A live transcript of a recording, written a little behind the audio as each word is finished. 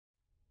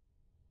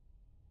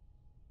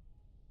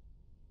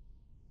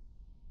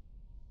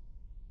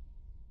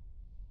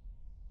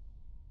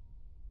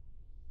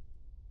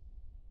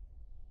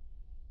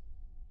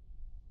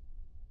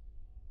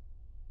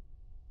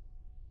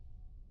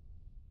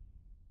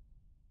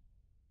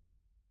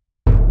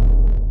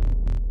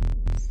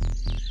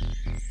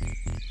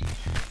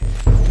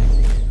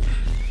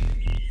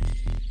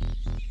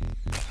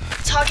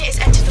Target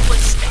has entered the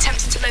woods,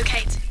 attempting to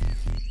locate.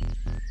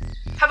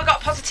 Have we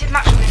got a positive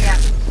match on him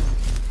yet?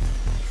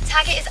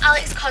 Target is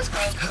Alix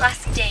Cosgrove,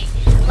 Class D,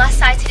 last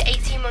sighted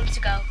 18 months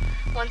ago.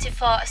 Wanted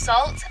for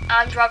assault,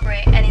 armed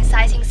robbery and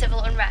inciting civil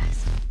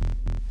unrest.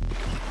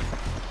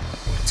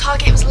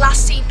 Target was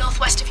last seen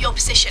northwest of your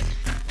position.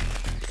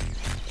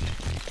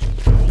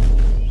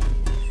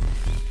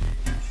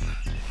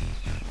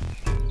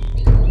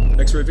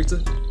 X-ray Victor,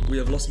 we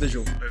have lost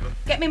visual. Over.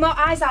 Get me more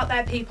eyes out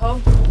there, people.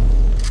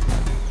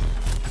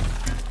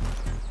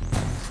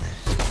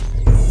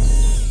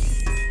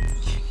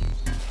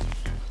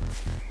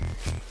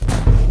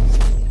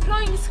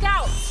 Deploying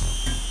scouts.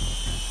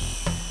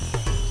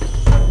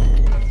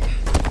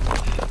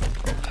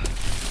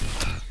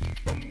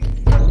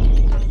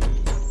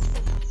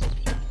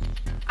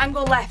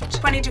 Angle left,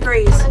 20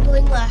 degrees.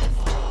 Angling left.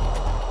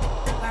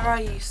 Where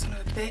are you, son of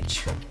a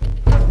bitch?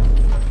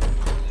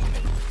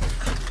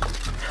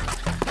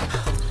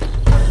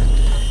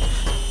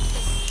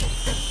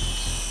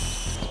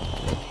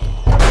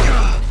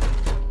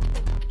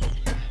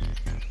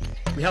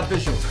 We have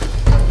visual.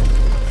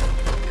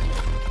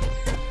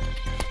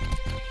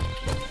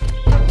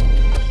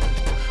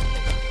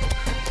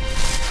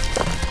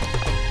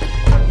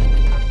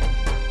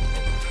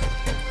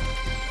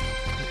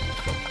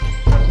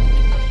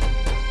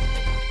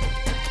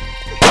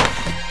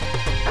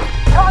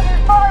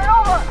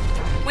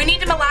 We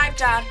need him alive,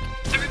 Dan.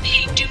 I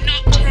repeat, do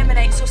not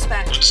terminate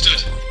suspect.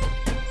 Understood.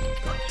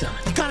 God damn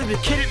it. You can't be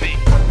kidding me.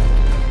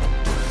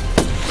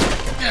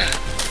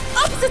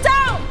 Officer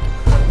down!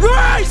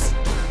 Rise!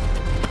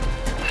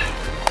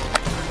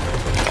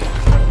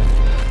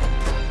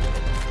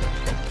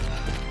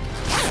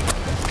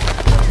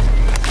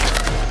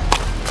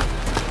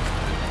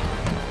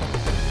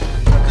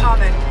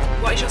 Carmen,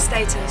 what is your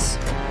status?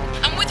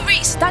 I'm with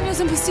Reese. Daniel's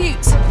in pursuit.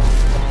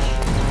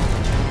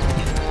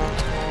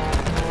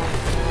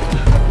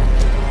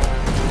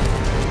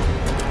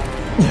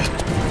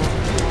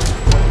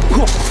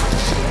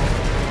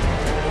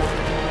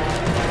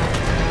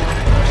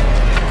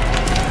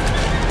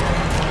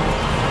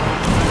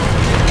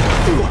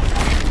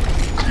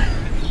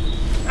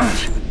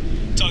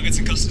 Target's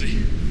in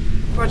custody.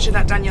 Roger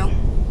that, Daniel.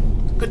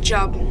 Good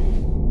job.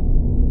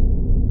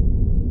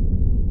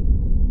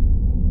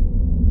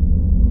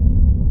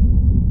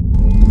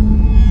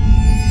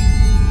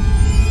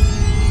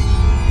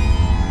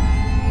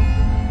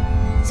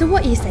 So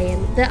what are you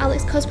saying? That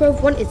Alix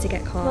Cosgrove wanted to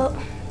get caught?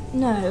 Well,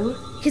 no.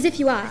 Because if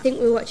you are, I think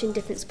we were watching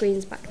different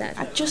screens back then.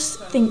 I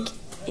just think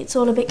it's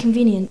all a bit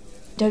convenient,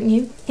 don't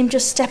you? Him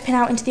just stepping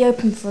out into the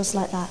open for us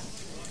like that.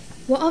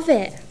 What of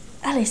it?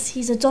 Alice,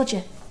 he's a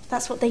dodger.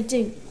 That's what they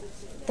do.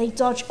 They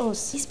dodge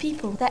us. These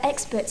people, they're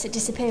experts at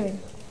disappearing.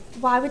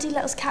 Why would he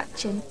let us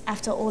catch him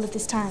after all of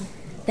this time?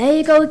 There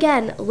you go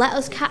again. Let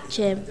us catch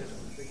him.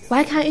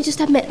 Why can't you just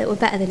admit that we're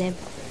better than him?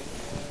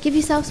 Give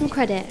yourself some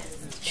credit.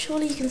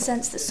 Surely you can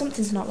sense that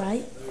something's not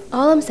right.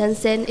 All I'm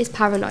sensing is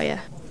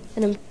paranoia.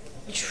 And I'm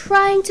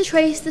trying to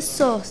trace the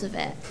source of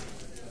it.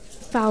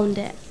 Found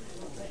it.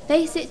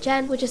 Face it,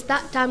 Jen, we're just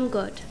that damn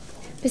good.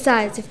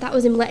 Besides, if that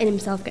was him letting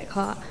himself get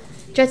caught,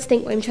 dread to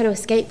think what him trying to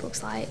escape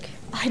looks like.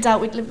 I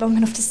doubt we'd live long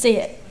enough to see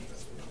it.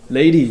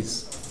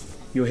 Ladies,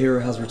 your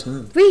hero has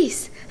returned.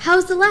 Reese,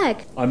 how's the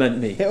leg? I meant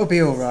me. It'll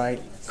be alright.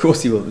 Of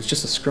course he will, it's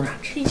just a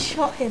scratch. He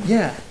shot him.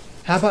 Yeah.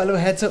 How about a little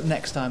heads up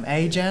next time,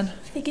 eh, Jen?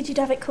 Figured you'd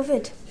have it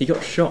covered. He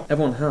got shot,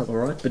 everyone has,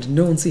 alright? But did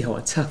no one see how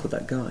I tackled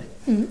that guy?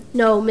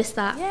 No, missed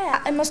that.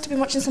 Yeah, I must have been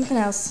watching something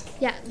else.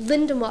 Yeah,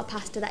 Lyndon walked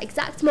past at that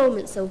exact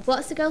moment, so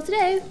what's the girl to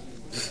do?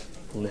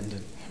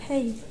 Lyndon.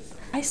 Hey,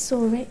 I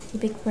saw it, you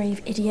big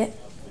brave idiot.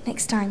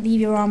 Next time,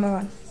 leave your armour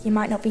on. You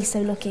might not be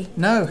so lucky.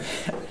 No.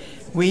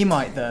 We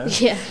might, though.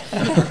 Yeah.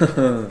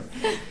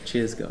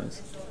 Cheers,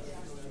 guys.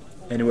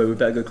 Anyway, we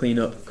better go clean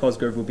up.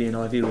 Cosgrove will be in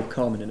IV with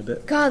Carmen in a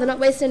bit. God, they're not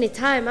wasting any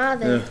time, are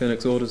they? Yeah,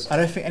 next orders. I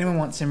don't think anyone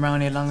wants him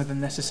round here longer than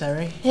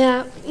necessary.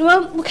 Yeah.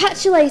 Well, we'll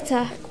catch you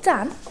later.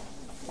 Dan,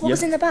 what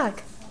was Yep. in the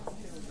bag?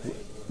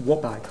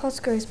 What bag?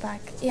 Cosgrove's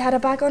bag. He had a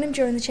bag on him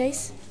during the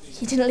chase.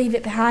 You didn't leave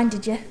it behind,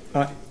 did you?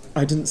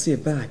 I didn't see a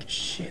bag.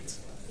 Shit.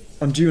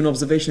 I'm due an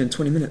observation in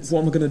 20 minutes.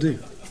 What am I going to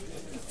do?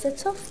 It's a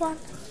tough one.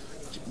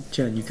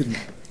 Jen, you couldn't...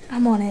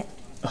 I'm on it.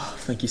 Oh,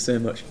 thank you so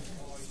much.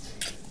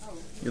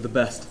 You're the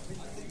best.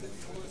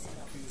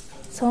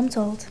 So I'm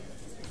told.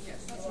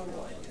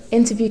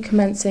 Interview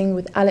commencing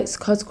with Alix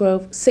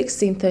Cosgrove,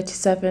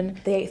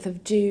 1637, the 8th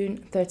of June,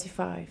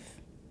 35.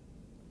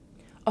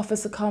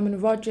 Officer Carmen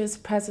Rogers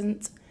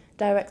present,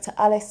 Director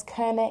Alice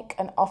Koenig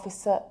and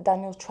Officer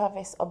Daniel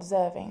Travis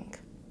observing.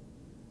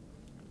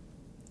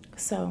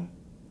 So,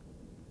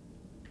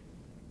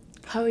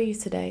 how are you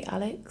today,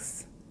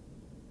 Alix?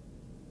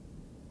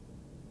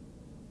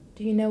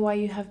 Do you know why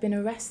you have been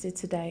arrested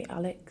today,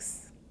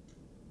 Alix?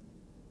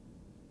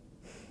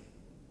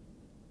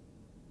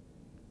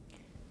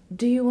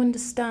 Do you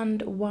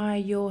understand why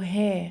you're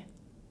here?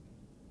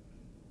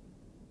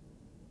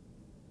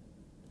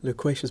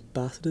 Loquacious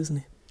bastard, isn't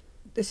he?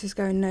 This is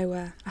going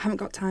nowhere. I haven't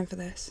got time for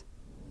this.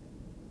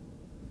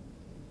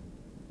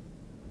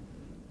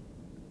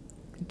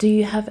 Do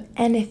you have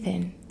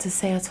anything to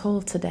say at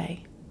all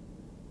today?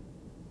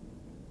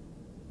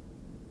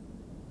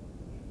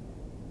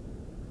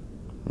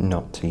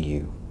 Not to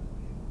you.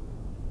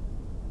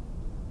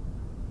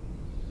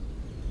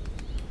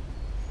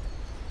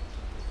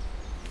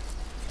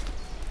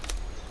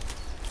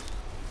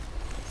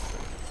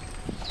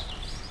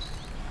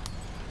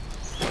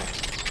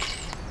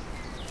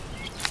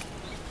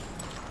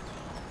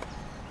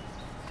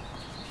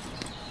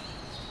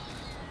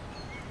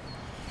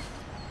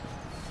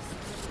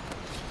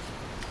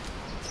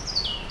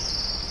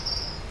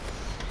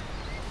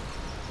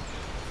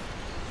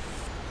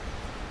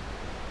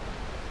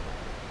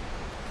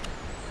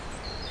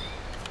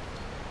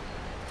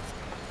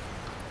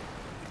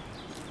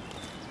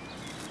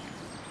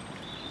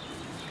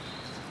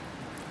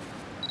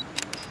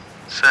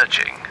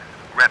 Searching.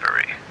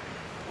 Reverie.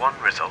 One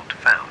result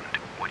found.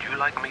 Would you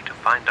like me to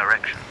find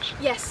directions?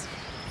 Yes.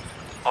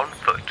 On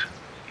foot.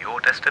 Your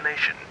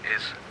destination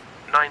is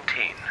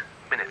 19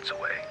 minutes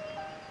away.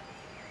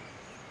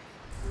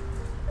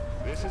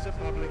 This is a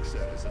public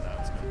service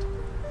announcement.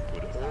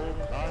 Would all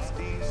Class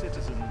D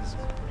citizens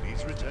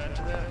please return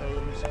to their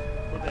homes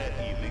for their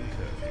evening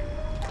curfew?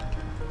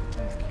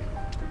 Thank you.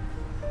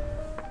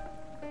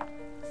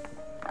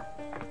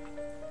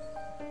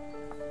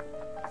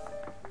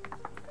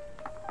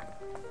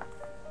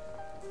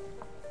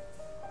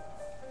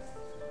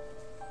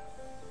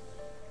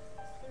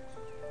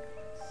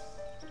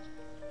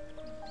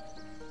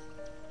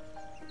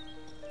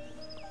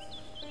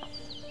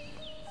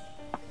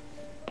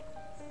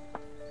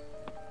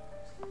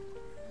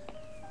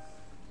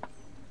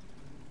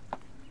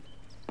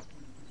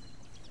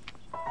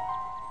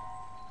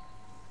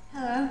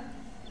 Hello.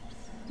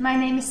 My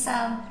name is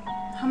Sal.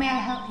 How may I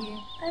help you?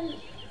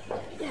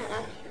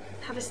 Yeah,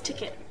 have his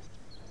ticket.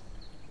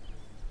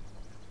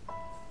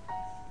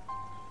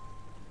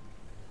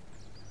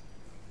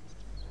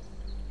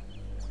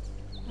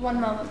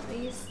 One moment,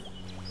 please.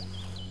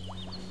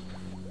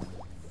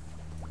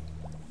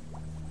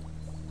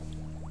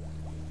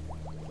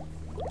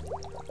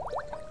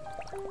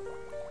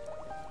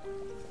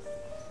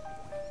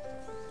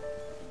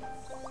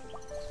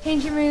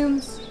 Changing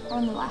rooms are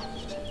on the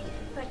left.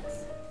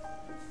 Thanks.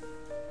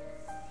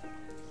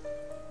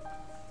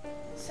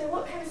 So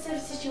what kind of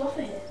services do you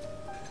offer here?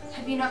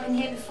 Have you not been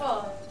here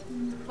before?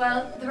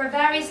 Well, there are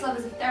various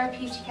levels of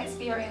therapeutic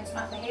experience on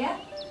offer here.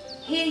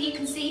 Here you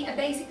can see a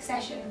basic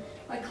session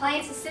where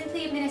clients are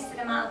simply administered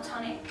a mild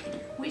tonic,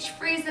 which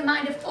frees the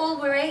mind of all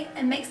worry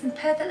and makes them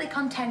perfectly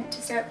content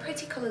to stare at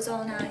pretty colours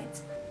all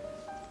night.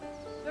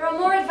 There are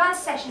more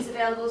advanced sessions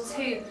available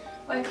too,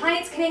 where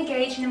clients can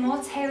engage in a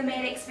more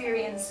tailor-made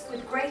experience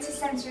with greater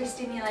sensory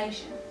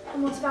stimulation.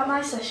 And what about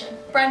my session?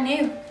 Brand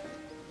new.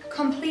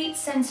 Complete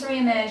sensory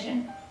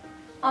immersion.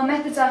 Our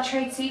methods are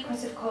trade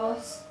secrets, of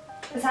course,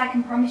 but I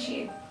can promise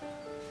you,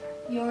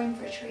 you're in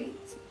for a treat.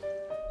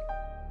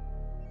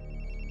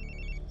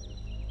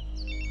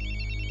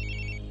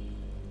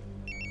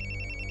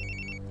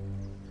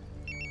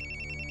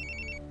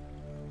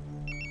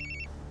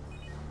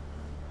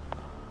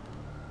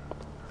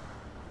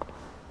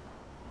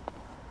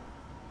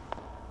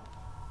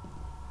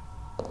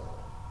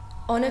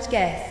 Honoured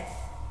guests,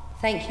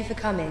 thank you for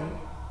coming.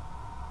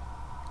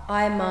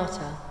 I am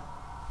Marta.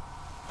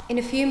 In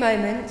a few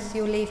moments,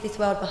 you'll leave this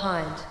world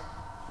behind.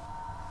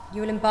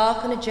 You will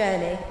embark on a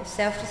journey of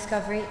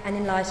self-discovery and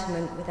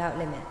enlightenment without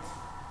limits.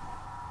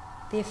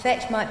 The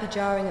effect might be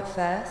jarring at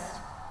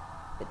first,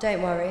 but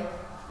don't worry.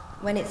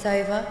 When it's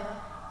over,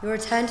 you'll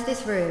return to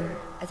this room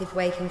as if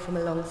waking from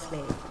a long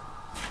sleep.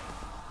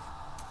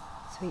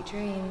 Sweet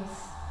dreams.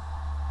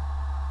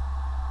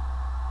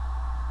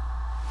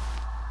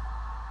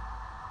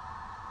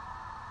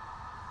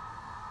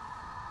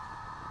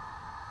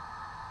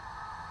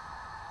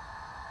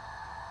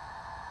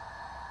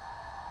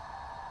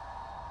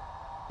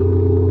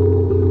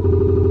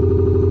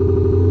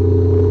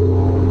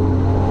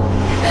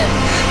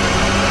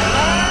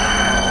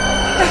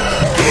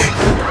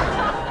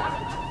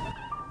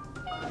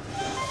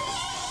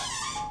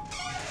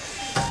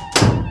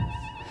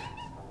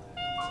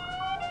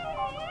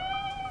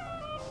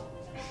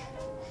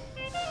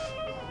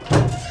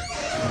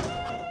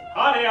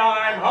 Honey,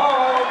 I'm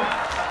home!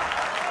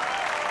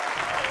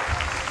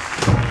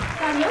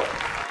 Daniel?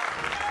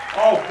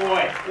 Oh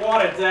boy,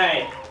 what a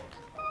day!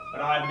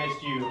 But I've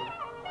missed you.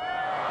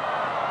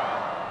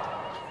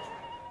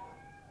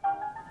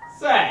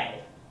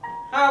 Say,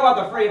 how about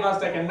the three of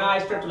us take a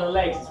nice trip to the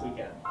lakes this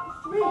weekend?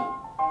 Three?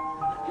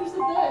 Who's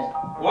the third?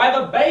 Why,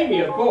 the baby,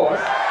 of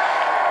course!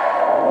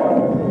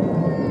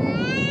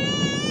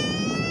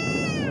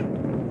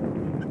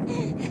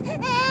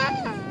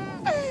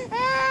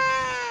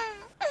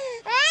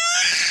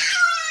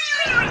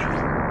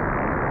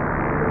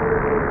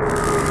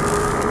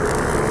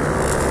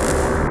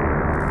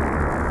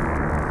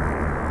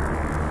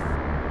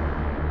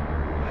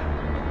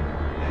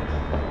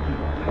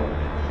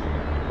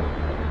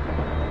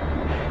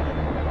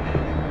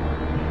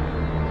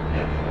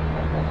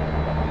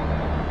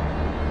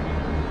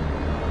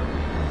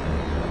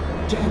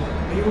 Jen,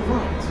 are you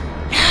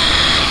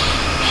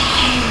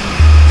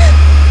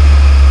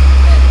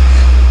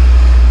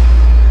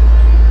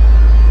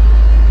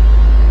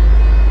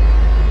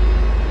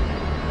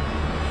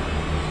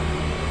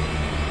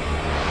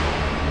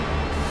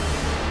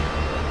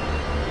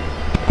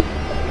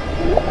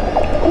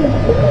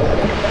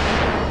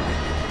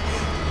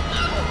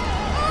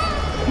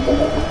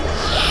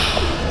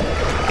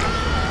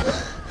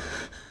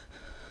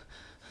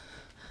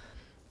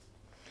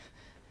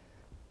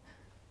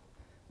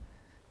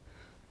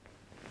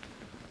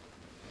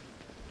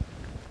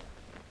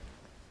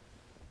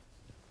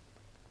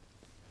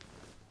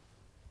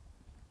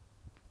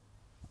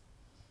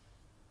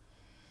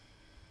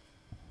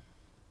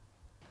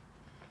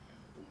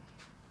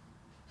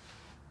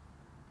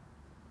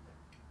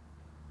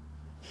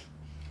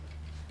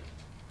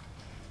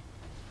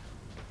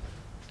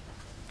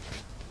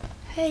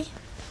Hey.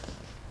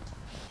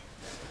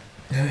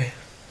 Hey.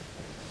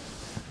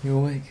 You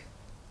awake?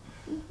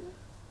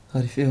 How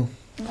do you feel?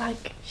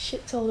 Like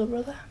shit's older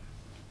brother.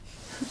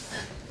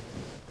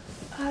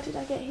 How did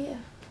I get here?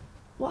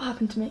 What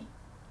happened to me?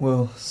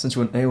 Well, since you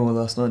went AWOL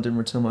last night and didn't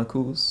return my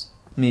calls,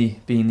 me,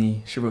 being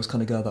the chivalrous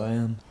kind of guy that I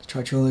am,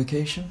 tracked your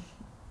location,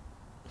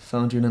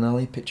 found you in an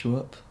alley, picked you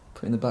up,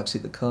 put you in the backseat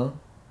of the car,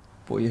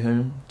 brought you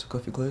home, took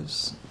off your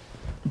clothes,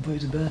 and put you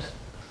to bed.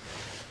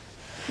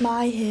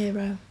 My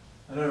hero.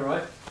 I know,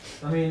 right?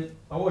 I mean,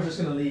 I was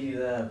just going to leave you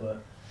there, but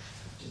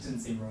it just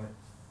didn't seem right.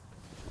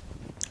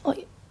 What?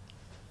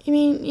 You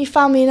mean you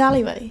found me in an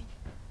alleyway?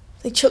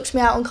 They chucked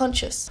me out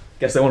unconscious?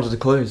 Guess they wanted to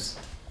close.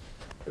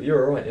 But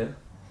you're alright, yeah?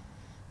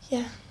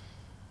 Yeah.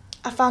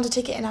 I found a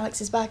ticket in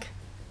Alix's bag.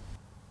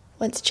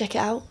 Went to check it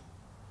out.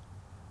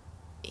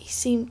 He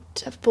seemed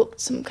to have booked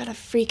some kind of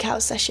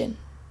freak-out session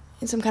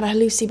in some kind of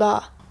halluci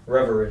bar.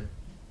 Reverie.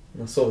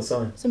 I saw the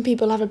sign. Some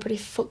people have a pretty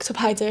fucked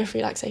up idea of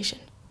relaxation.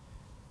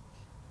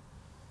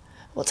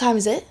 What time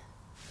is it?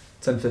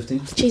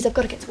 10:15. Jeez, I've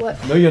got to get to work.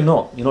 No, you're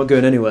not. You're not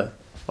going anywhere.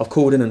 I've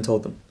called in and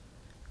told them.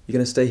 You're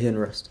going to stay here and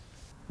rest.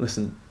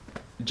 Listen,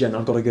 Jen,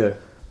 I've got to go.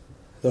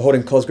 They're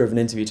holding Cosgrove an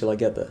interview till I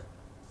get there.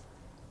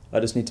 I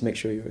just need to make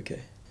sure you're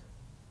okay.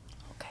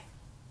 Okay.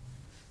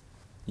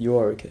 You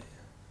are okay.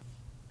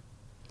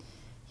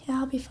 Yeah,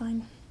 I'll be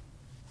fine.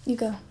 You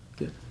go.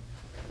 Good.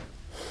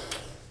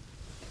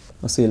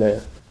 I'll see you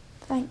later.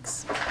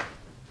 Thanks.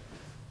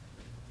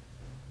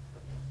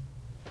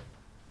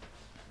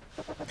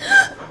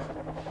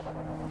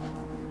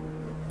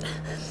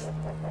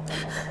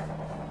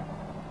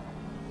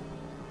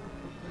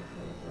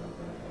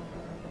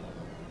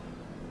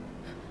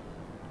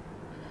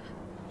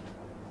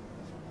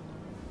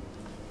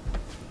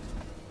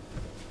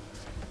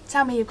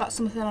 Tell me you've got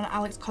something on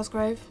Alix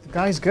Cosgrove. The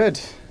guy's good.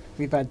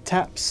 We've had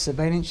taps,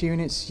 surveillance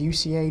units,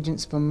 UC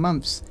agents for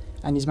months,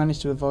 and he's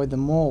managed to avoid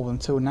them all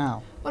until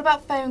now. What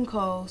about phone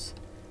calls?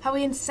 Have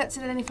we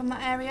intercepted any from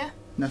that area?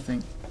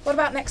 Nothing. What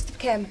about next of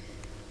kin?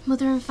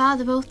 Mother and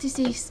father both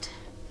deceased.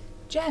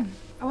 Jen,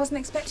 I wasn't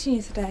expecting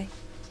you today.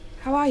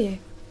 How are you?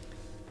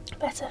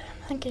 Better,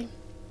 thank you.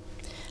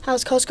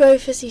 How's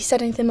Cosgrove? Has he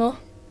said anything more?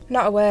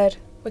 Not a word.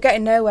 We're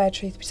getting nowhere,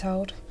 truth be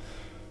told.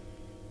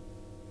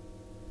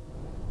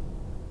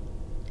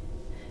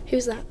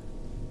 Who's that?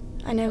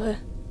 I know her.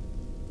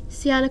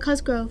 Sienna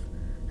Cosgrove,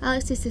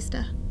 Alix's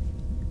sister.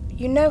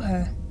 You know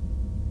her?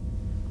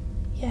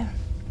 Yeah.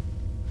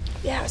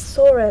 Yeah, I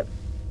saw her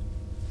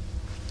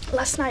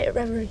last night at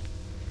Reverie.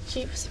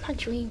 She was in my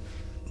dream.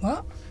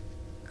 What?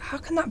 How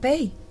can that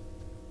be?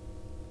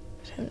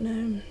 I don't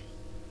know.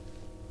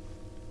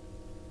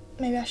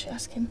 Maybe I should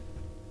ask him.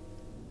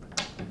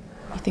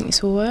 You think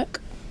this will work?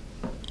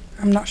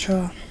 I'm not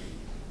sure.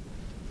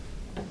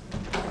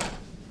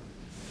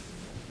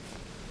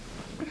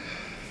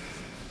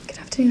 Good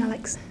afternoon,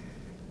 Alix.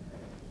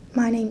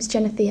 My name's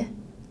Jenithea,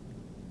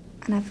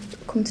 and I've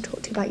come to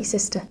talk to you about your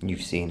sister.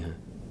 You've seen her?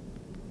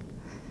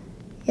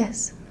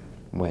 Yes,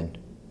 When?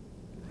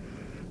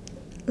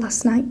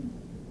 last night.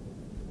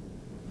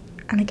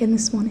 And again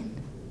this morning.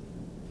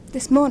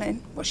 This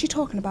morning? What's she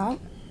talking about?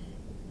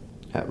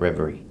 At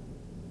Reverie.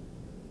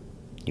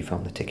 You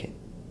found the ticket.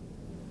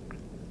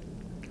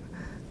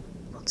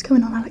 What's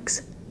going on,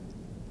 Alix?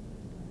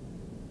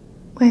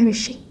 Where is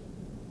she?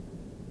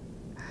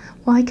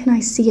 Why can I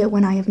see her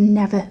when I have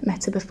never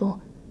met her before,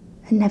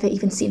 and never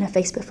even seen her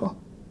face before?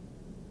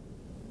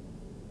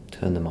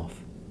 Turn them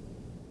off.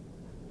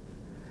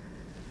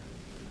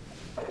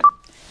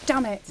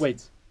 Damn it.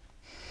 Wait.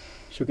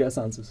 She'll get us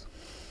answers.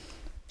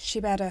 She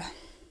better.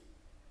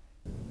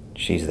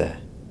 She's there.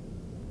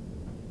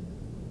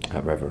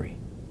 At Reverie.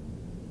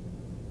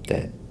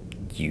 They're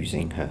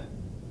using her.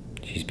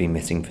 She's been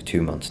missing for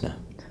 2 months now.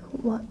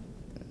 What?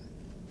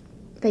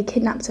 They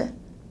kidnapped her?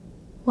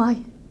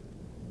 Why?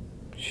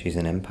 She's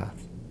an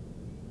empath.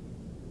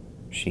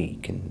 She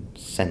can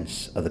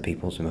sense other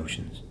people's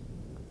emotions.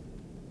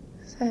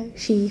 So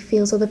she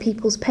feels other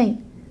people's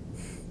pain?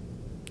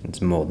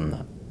 It's more than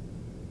that.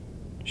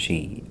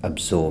 She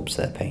absorbs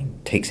their pain,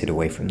 takes it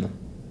away from them.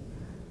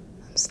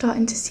 I'm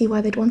starting to see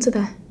why they'd want her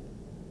there.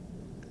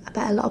 I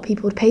bet a lot of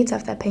people would pay to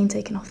have their pain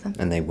taken off them.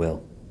 And they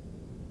will.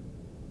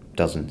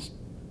 Dozens,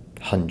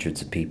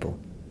 hundreds of people,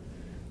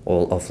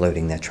 all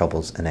offloading their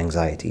troubles and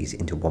anxieties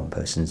into one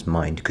person's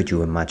mind. Could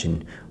you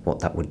imagine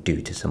what that would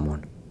do to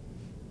someone?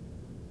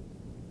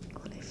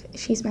 Well, if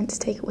she's meant to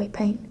take away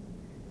pain,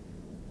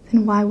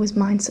 then why was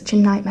mine such a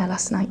nightmare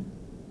last night?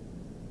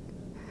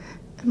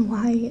 And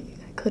why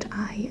could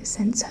I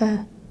sense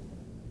her?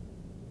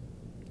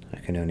 I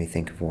can only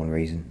think of one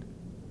reason.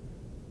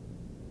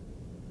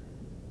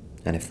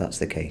 And if that's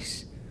the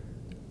case,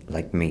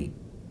 like me,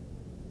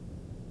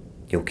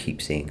 you'll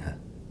keep seeing her.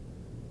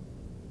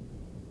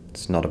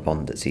 It's not a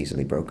bond that's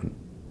easily broken.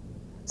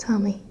 Tell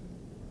me.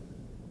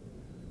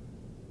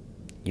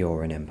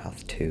 You're an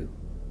empath too.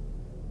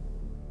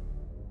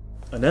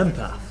 An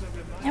empath?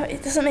 No,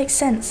 it doesn't make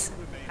sense.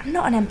 I'm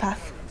not an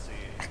empath.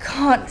 I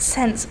can't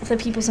sense other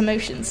people's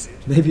emotions.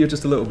 Maybe you're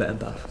just a little bit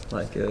empath,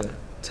 like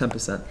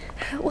 10%.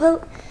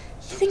 Well,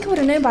 you think I would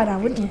have known by now,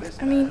 wouldn't you?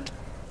 I mean,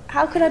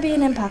 how could I be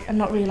an empath and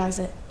not realise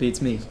it?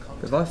 Beats me.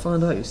 If I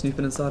find out you're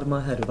snooping inside of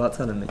my head without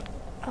telling me.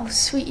 Oh,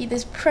 sweetie,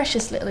 there's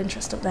precious little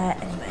interest up there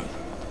anyway.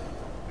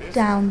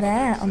 Down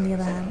there, on the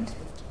other hand.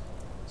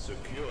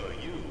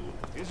 Secur-U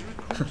is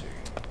recruiting.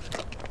 To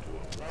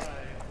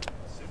apply,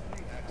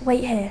 simply access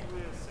Wait here.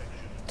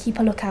 Keep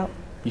a lookout.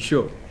 You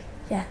sure?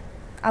 Yeah,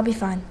 I'll be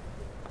fine.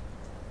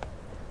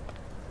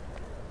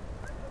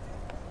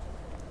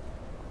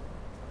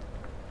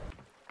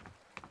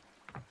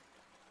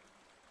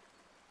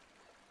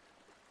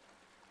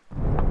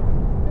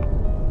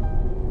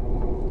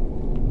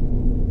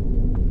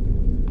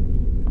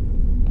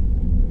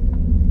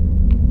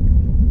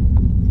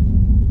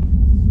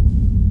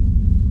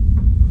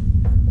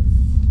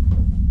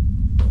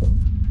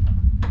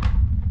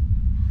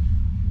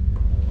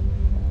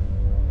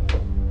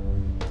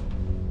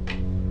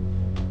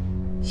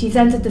 She's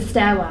entered the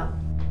stairwell.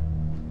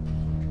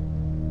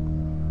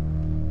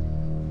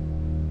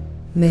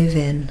 Move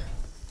in.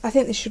 I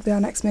think this should be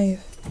our next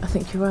move. I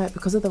think you're right,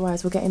 because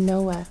otherwise we're getting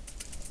nowhere.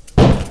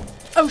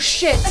 Oh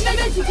shit!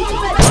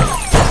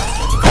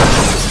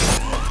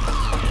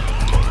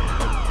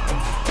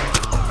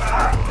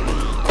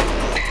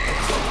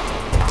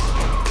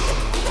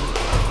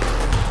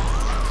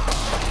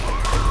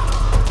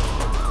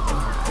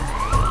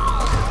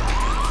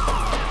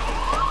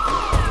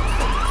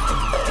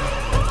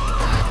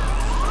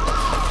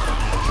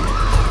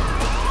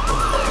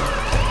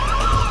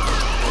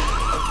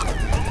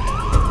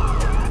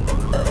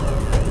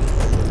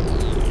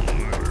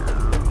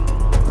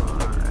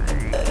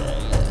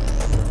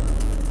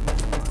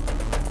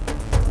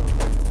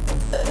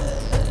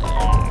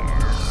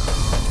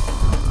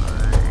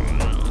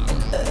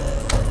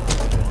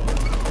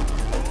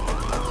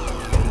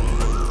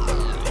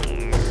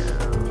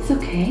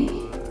 Okay.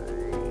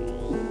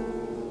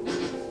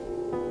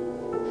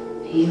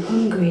 Are you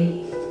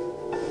hungry?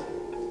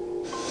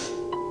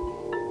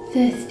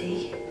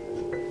 Thirsty?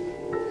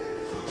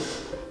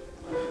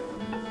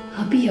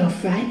 I'll be your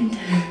friend.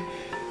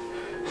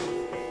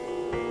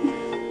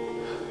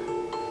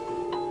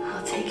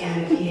 I'll take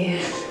care of you.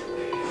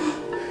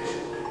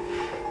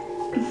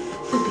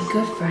 We'll be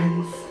good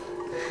friends.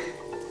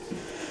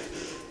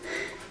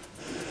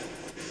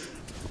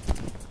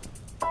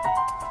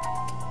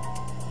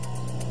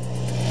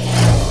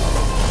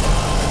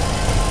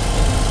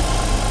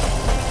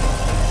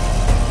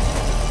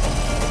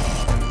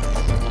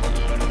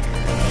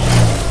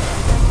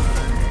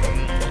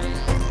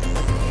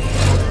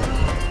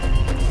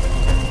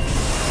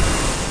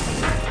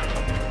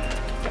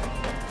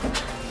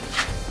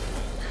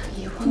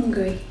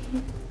 Hungry,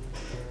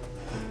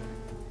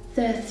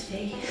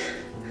 thirsty.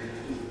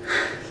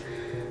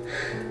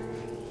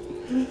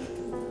 I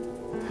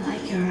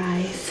like your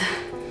eyes.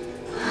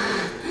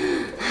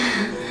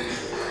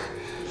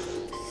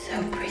 So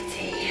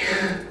pretty.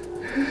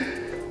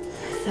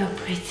 So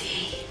pretty.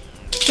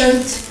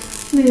 Don't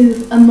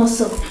move a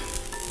muscle.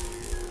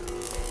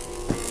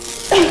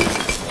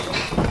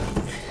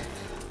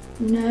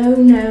 No,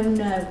 no,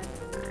 no.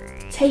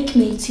 Take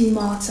me to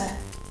Marta.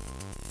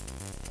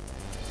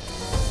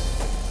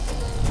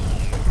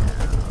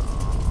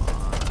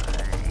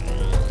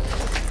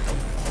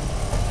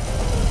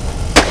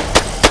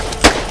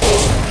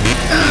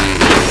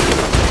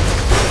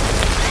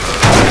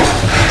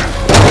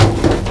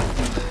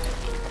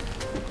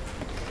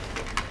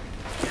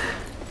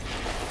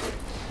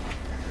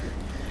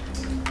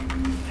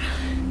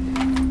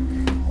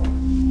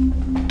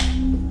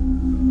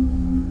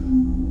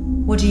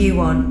 What do you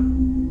want?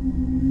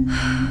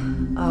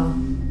 Oh.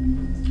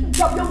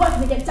 Drop your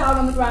weapon and get down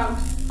on the ground.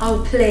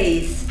 Oh,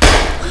 please.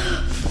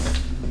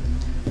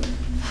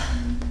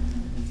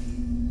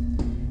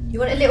 You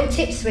want a little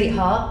tip,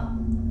 sweetheart?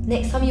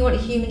 Next time you want a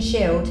human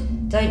shield,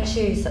 don't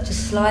choose such a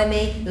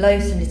slimy,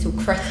 loathsome little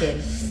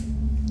cretin.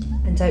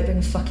 And don't bring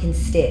a fucking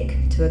stick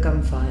to a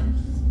gunfight.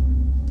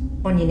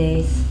 On your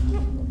knees.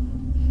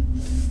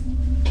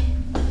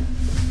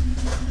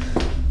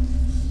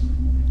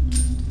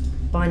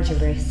 Bind your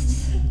wrists.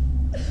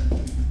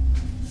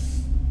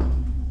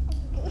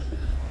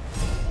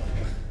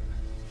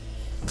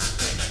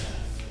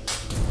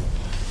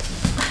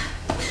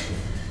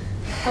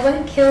 I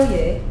won't kill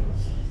you,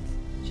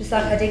 just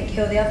like I didn't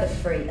kill the other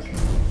freak.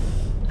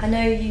 I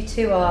know you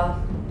two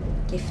are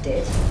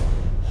gifted.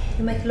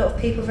 You make a lot of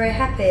people very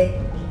happy.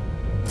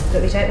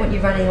 But we don't want you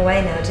running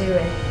away now, do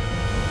we?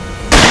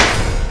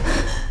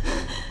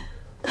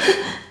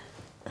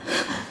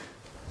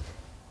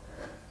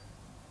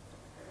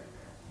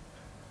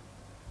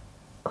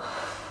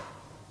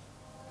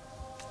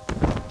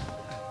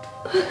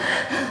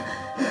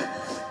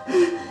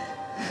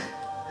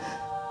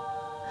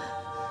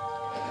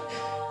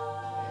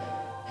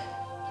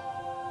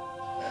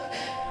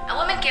 A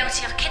woman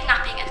guilty of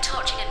kidnapping and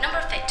torturing a number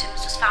of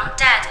victims was found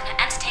dead in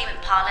her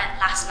entertainment parlour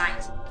last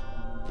night.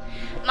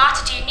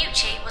 Marta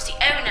Giannucci was the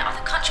owner of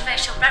the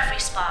controversial Reverie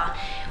Spa,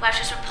 where it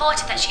was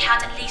reported that she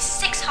had at least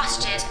 6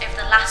 hostages over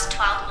the last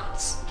 12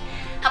 months.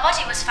 Her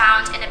body was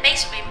found in a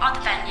basement room of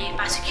the venue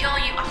by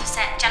Secur-U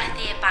officer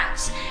Jenithea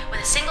Banks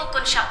with a single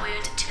gunshot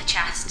wound to the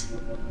chest.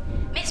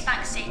 Miss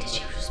Banks stated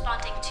she was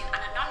responding to an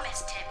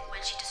anonymous tip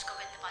when she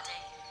discovered the body,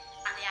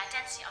 and the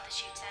identity of the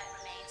shooter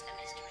remains a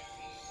mystery.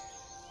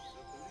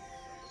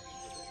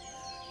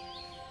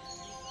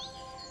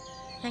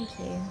 Thank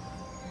you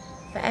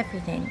for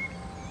everything.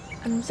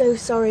 I'm so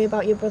sorry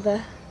about your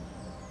brother.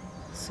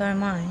 So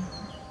am I.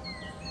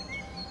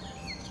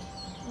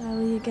 Where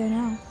will you go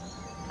now?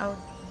 Oh,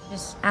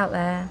 just out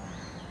there,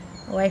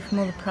 away from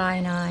all the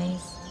prying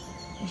eyes.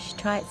 You should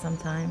try it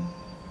sometime.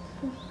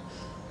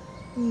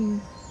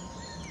 You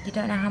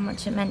don't know how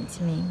much it meant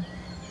to me.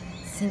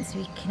 Since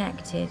we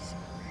connected,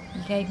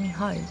 you gave me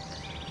hope.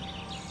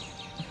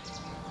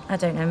 I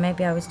don't know,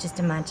 maybe I was just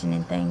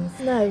imagining things.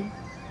 No.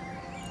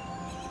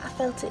 I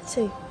felt it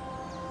too.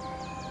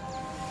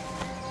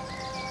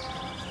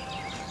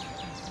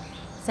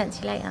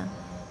 Sent you later.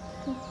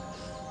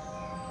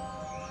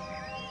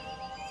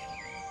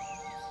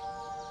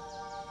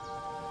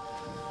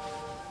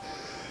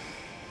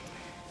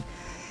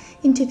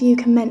 Interview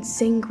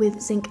commencing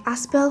with Zinc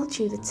Aspel,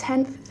 due the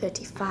 10th,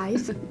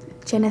 35.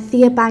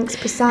 Jenithea Banks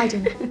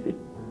presiding.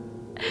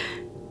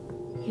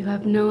 You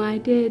have no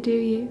idea, do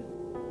you?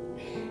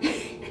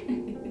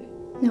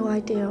 No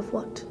idea of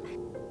what?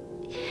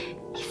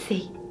 You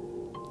see,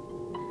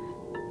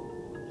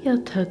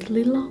 you're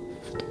totally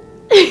lost.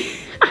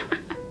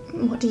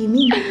 What do you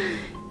mean?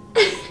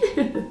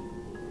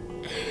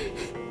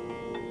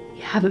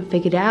 You haven't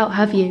figured it out,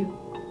 have you?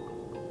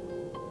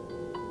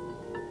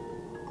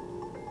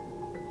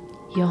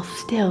 You're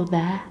still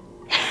there.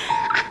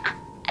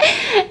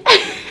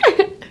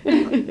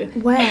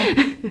 Where?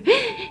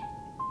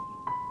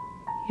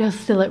 You're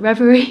still at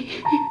Reverie.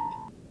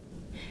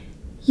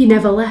 You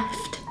never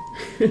left.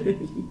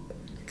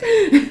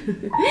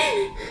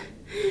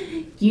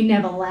 You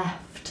never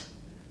left.